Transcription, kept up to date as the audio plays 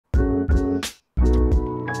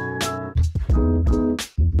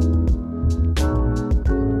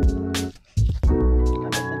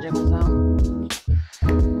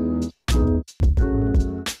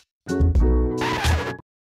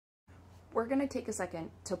gonna take a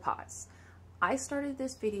second to pause. I started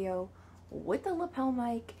this video with a lapel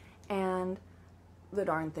mic and the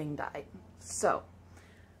darn thing died. So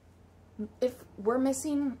if we're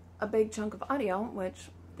missing a big chunk of audio, which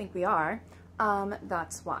I think we are,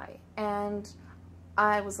 that's why. And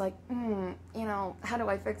I was like, you know, how do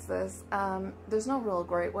I fix this? There's no real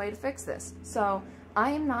great way to fix this. So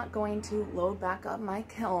I am not going to load back up my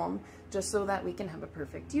Kiln just so that we can have a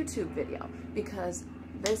perfect YouTube video, because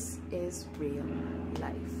this is real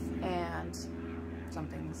life and some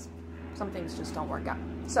things just don't work out.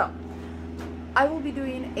 So I will be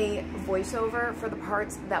doing a voiceover for the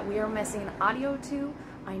parts that we are missing audio to.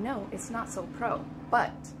 I know it's not so pro,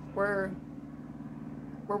 but we're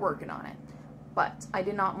working on it. But I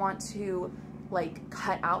did not want to like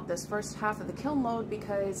cut out this first half of the Kiln load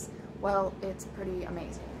because, well, it's pretty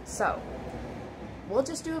amazing. So we'll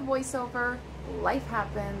just do a voiceover. Life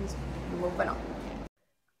happens. Moving on.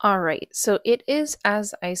 All right, so it is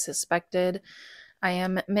as I suspected. I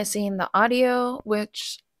am missing the audio,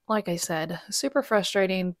 which, like I said, super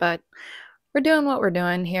frustrating, but we're doing what we're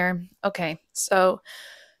doing here. Okay, so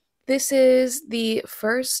this is the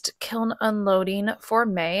first kiln unloading for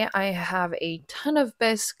May. I have a ton of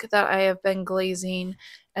bisque that I have been glazing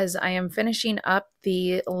as I am finishing up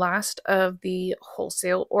the last of the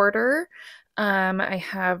wholesale order. I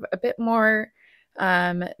have a bit more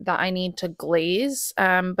that I need to glaze,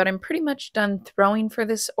 but I'm pretty much done throwing for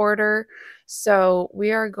this order. So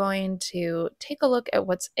we are going to take a look at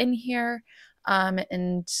what's in here.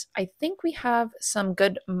 And I think we have some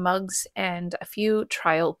good mugs and a few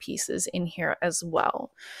trial pieces in here as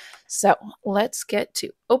well. So let's get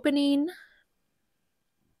to opening.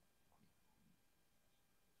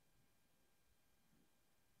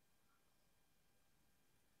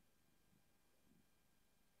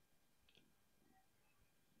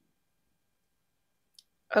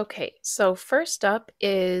 Okay, so first up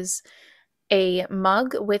is a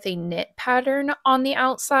mug with a knit pattern on the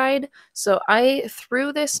outside. So I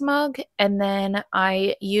threw this mug and then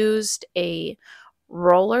I used a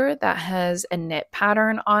roller that has a knit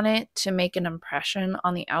pattern on it to make an impression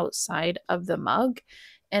on the outside of the mug.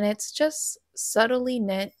 And it's just subtly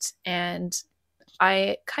knit and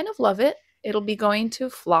I kind of love it. It'll be going to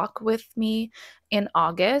flock with me in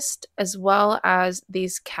August, as well as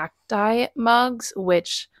these cacti mugs,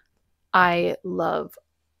 which I love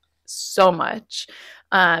so much.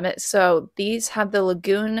 So these have the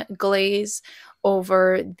lagoon glaze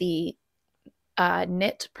over the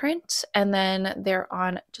knit print, and then they're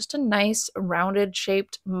on just a nice rounded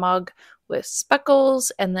shaped mug with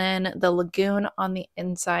speckles, and then the lagoon on the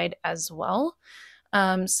inside as well.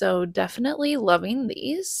 So definitely loving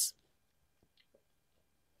these.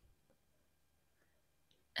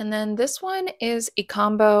 And then this one is a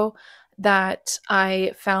combo that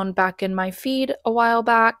I found back in my feed a while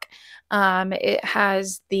back. It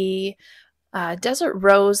has the desert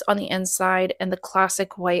rose on the inside and the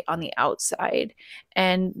classic white on the outside.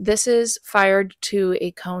 And this is fired to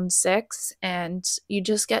a cone 6, and you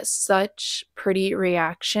just get such pretty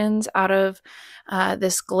reactions out of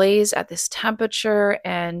this glaze at this temperature,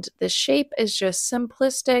 and the shape is just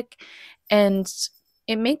simplistic, and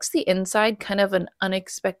it makes the inside kind of an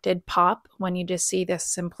unexpected pop when you just see this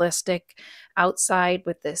simplistic outside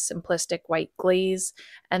with this simplistic white glaze,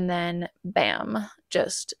 and then bam,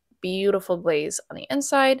 just beautiful glaze on the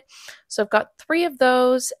inside. So I've got 3 of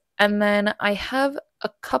those, and then I have a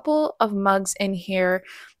couple of mugs in here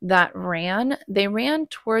that they ran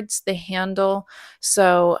towards the handle,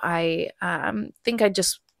 so I think I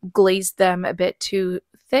just glazed them a bit too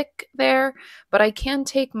thick there, but I can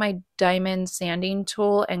take my diamond sanding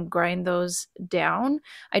tool and grind those down.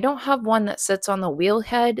 I don't have one that sits on the wheel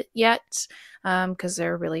head yet because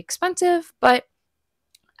they're really expensive, but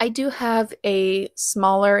I do have a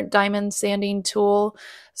smaller diamond sanding tool,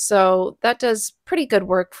 so that does pretty good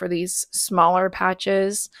work for these smaller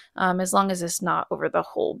patches, as long as it's not over the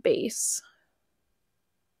whole base.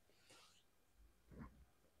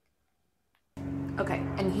 Okay,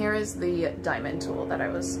 and here is the diamond tool that I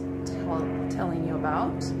was telling you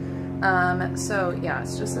about. So yeah,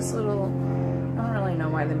 it's just this little, I don't really know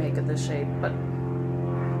why they make it this shape, but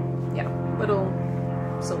yeah, little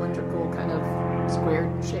cylindrical kind of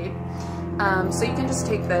squared shape. So you can just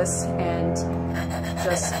take this and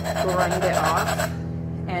just grind it off,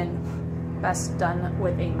 and best done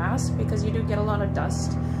with a mask because you do get a lot of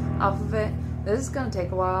dust off of it. This is going to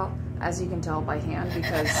take a while, as you can tell by hand,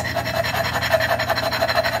 because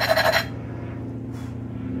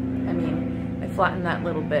I mean, I flattened that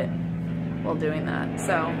little bit while doing that.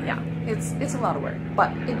 So yeah, it's a lot of work,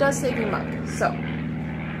 but it does save your mug. So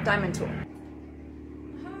diamond tool.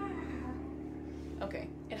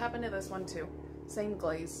 happened to this one too. Same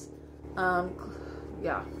glaze.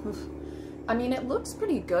 Yeah. I mean, it looks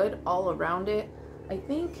pretty good all around it. I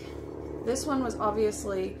think this one was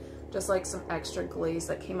obviously just like some extra glaze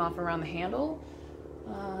that came off around the handle.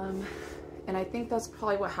 And I think that's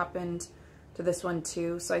probably what happened to this one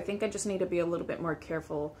too. So I think I just need to be a little bit more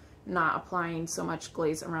careful not applying so much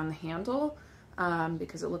glaze around the handle,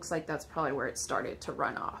 because it looks like that's probably where it started to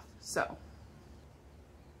run off. So,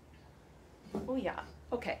 oh yeah,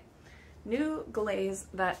 okay. New glaze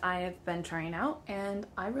that I have been trying out and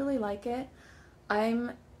I really like it. I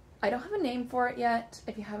don't have a name for it yet.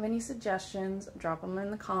 If you have any suggestions, drop them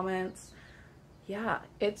in the comments. Yeah,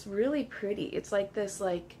 it's really pretty. It's like this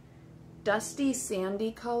like dusty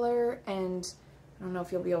sandy color, and I don't know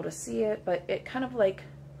if you'll be able to see it, but it kind of like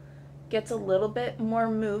gets a little bit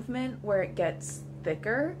more movement where it gets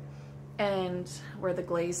thicker and where the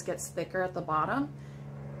glaze gets thicker at the bottom.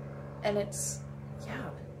 And it's, yeah,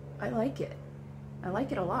 I like it. I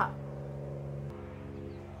like it a lot.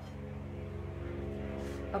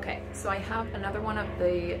 Okay, so I have another one of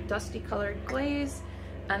the dusty colored glaze,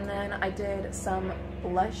 and then I did some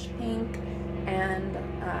blush pink and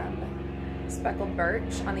speckled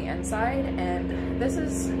birch on the inside, and this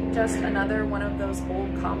is just another one of those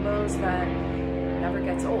old combos that never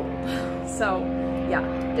gets old. So yeah,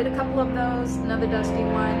 did a couple of those, another dusty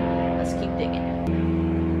one. Let's keep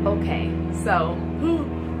digging. Okay, so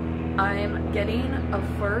I'm getting a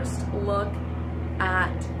first look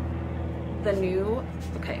at the new,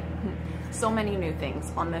 okay, so many new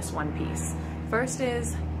things on this one piece. First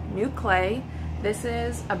is new clay. This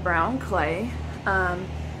is a brown clay.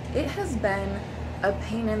 It has been a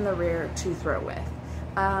pain in the rear to throw with.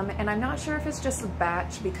 And I'm not sure if it's just a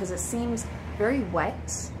batch because it seems very wet.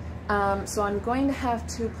 So I'm going to have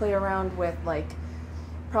to play around with like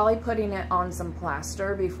probably putting it on some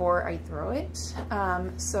plaster before I throw it.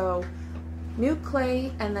 So new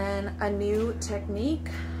clay and then a new technique.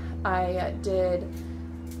 I did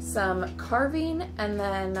some carving, and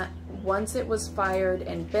then once it was fired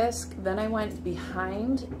in bisque, then I went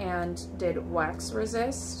behind and did wax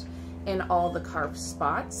resist in all the carved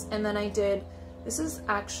spots. And then I did, this is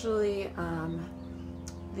actually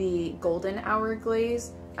the golden hour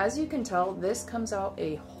glaze. As you can tell, this comes out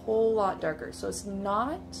a whole lot darker. So it's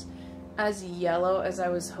not as yellow as I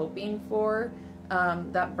was hoping for.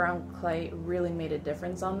 That brown clay really made a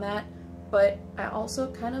difference on that. But I also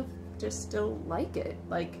kind of just still like it.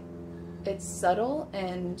 Like, it's subtle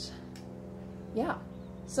and yeah.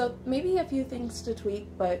 So maybe a few things to tweak,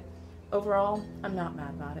 but overall, I'm not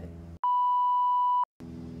mad about it.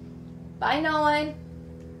 Bye, Nolan.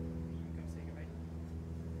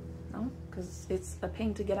 No, because it's a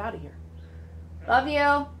pain to get out of here. Love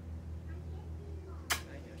you.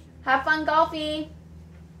 Have fun golfing.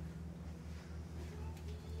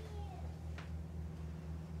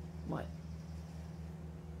 What?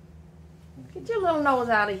 Get your little nose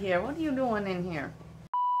out of here. What are you doing in here?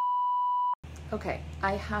 Okay,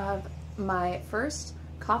 I have my first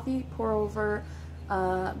coffee pour over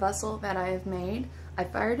vessel that I have made. I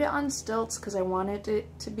fired it on stilts because I wanted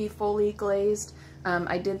it to be fully glazed.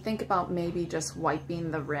 I did think about maybe just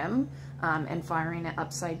wiping the rim and firing it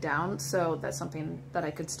upside down, so that's something that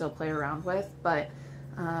I could still play around with, but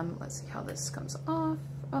let's see how this comes off.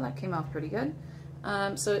 Oh, that came off pretty good.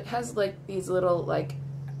 So it has like these little like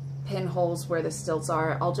pinholes where the stilts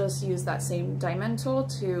are. I'll just use that same diamond tool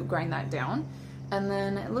to grind that down. And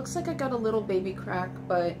then it looks like I got a little baby crack,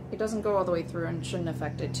 but it doesn't go all the way through and shouldn't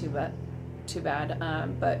affect it too bad.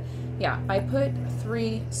 But yeah, I put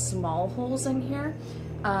 3 small holes in here.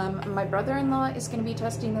 My brother-in-law is going to be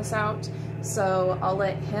testing this out, so I'll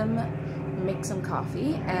let him make some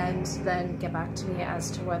coffee and then get back to me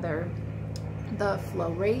as to whether the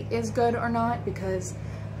flow rate is good or not, because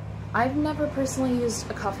I've never personally used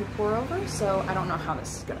a coffee pour over, so I don't know how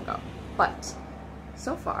this is gonna go, but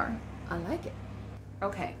so far I like it.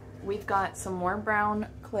 Okay, we've got some more brown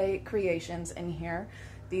clay creations in here.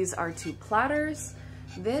 These are 2 platters.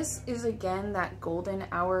 This is again that golden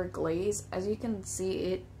hour glaze. As you can see,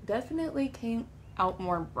 it definitely came out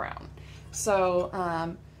more brown.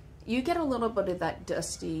 So you get a little bit of that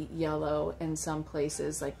dusty yellow in some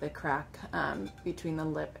places, like the crack between the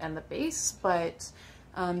lip and the base, but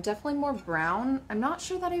definitely more brown. I'm not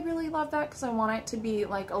sure that I really love that because I want it to be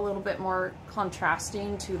like a little bit more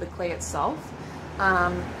contrasting to the clay itself.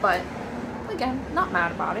 But again, not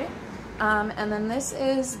mad about it. And then this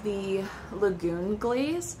is the Lagoon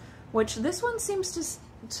glaze, which this one seems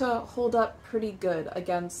to hold up pretty good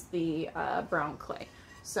against the brown clay.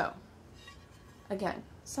 So again,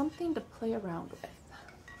 something to play around with.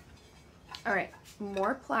 All right,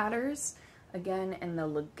 more platters. again in the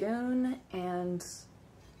lagoon, and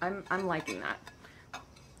I'm liking that.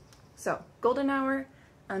 So golden hour,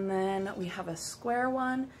 and then we have a square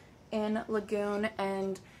one in lagoon,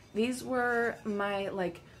 and these were my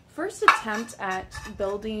like first attempt at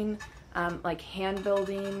building like hand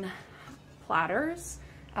building platters,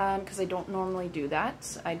 because I don't normally do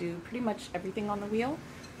that. I do pretty much everything on the wheel,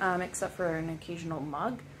 except for an occasional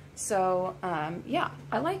mug. So yeah,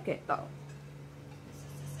 I like it though.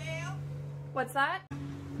 What's that?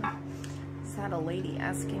 Is that a lady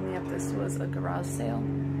asking me if this was a garage sale?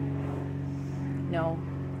 No,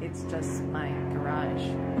 it's just my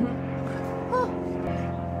garage. Oh,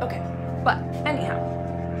 okay, but anyhow,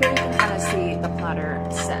 here you can kind of see the platter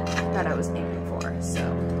set that I was aiming for, so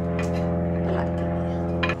I like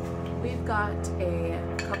it. We've got a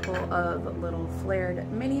couple of little flared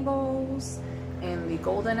mini bowls in the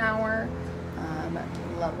golden hour.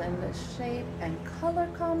 Loving the shape and color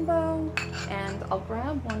combo, and I'll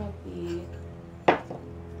grab one of the,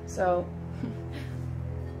 so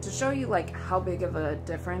to show you like how big of a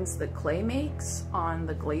difference the clay makes on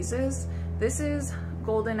the glazes, this is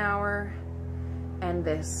golden hour and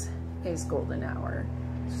this is golden hour,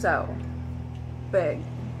 so big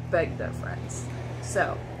difference.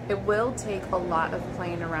 So it will take a lot of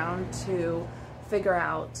playing around to figure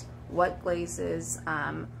out what glazes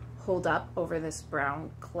hold up over this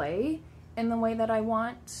brown clay in the way that I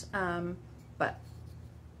want, but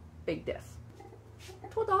big diff.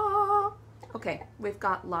 Ta-da! Okay, we've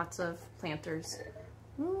got lots of planters.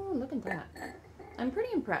 Ooh, look at that. I'm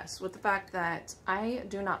pretty impressed with the fact that I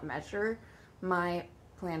do not measure my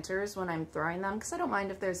planters when I'm throwing them, because I don't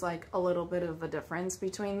mind if there's like a little bit of a difference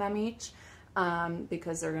between them each,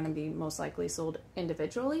 because they're going to be most likely sold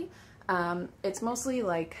individually. It's mostly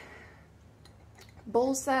like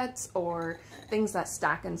bowl sets or things that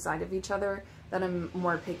stack inside of each other that I'm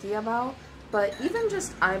more picky about, but even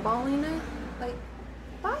just eyeballing it, like,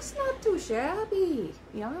 that's not too shabby.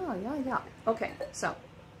 Yeah. Okay, so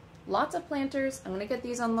lots of planters. I'm gonna get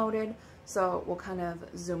these unloaded, so we'll kind of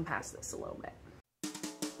zoom past this a little bit.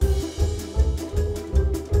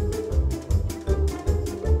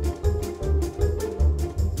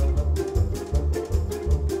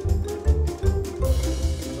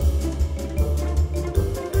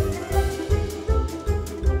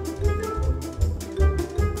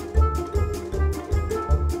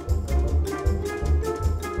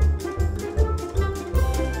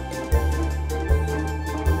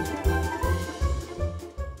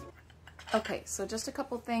 Okay, so just a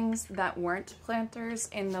couple things that weren't planters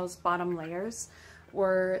in those bottom layers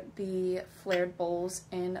were the flared bowls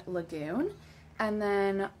in Lagoon, and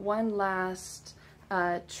then one last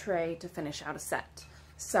tray to finish out a set.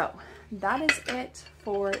 So that is it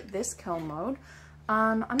for this kiln mode.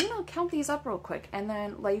 I'm gonna count these up real quick and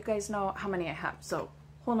then let you guys know how many I have. So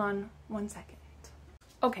hold on 1 second.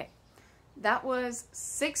 Okay, that was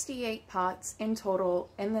 68 pots in total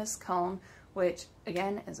in this kiln, which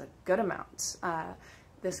again is a good amount.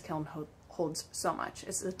 This kiln holds so much.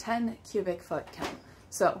 It's a 10 cubic foot kiln.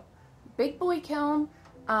 So big boy kiln,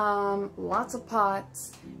 lots of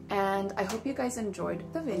pots, and I hope you guys enjoyed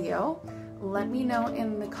the video. Let me know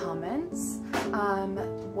in the comments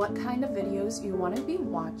what kind of videos you want to be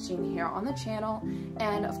watching here on the channel,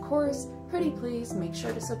 and of course, pretty please make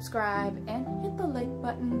sure to subscribe and hit the like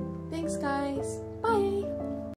button. Thanks guys, bye!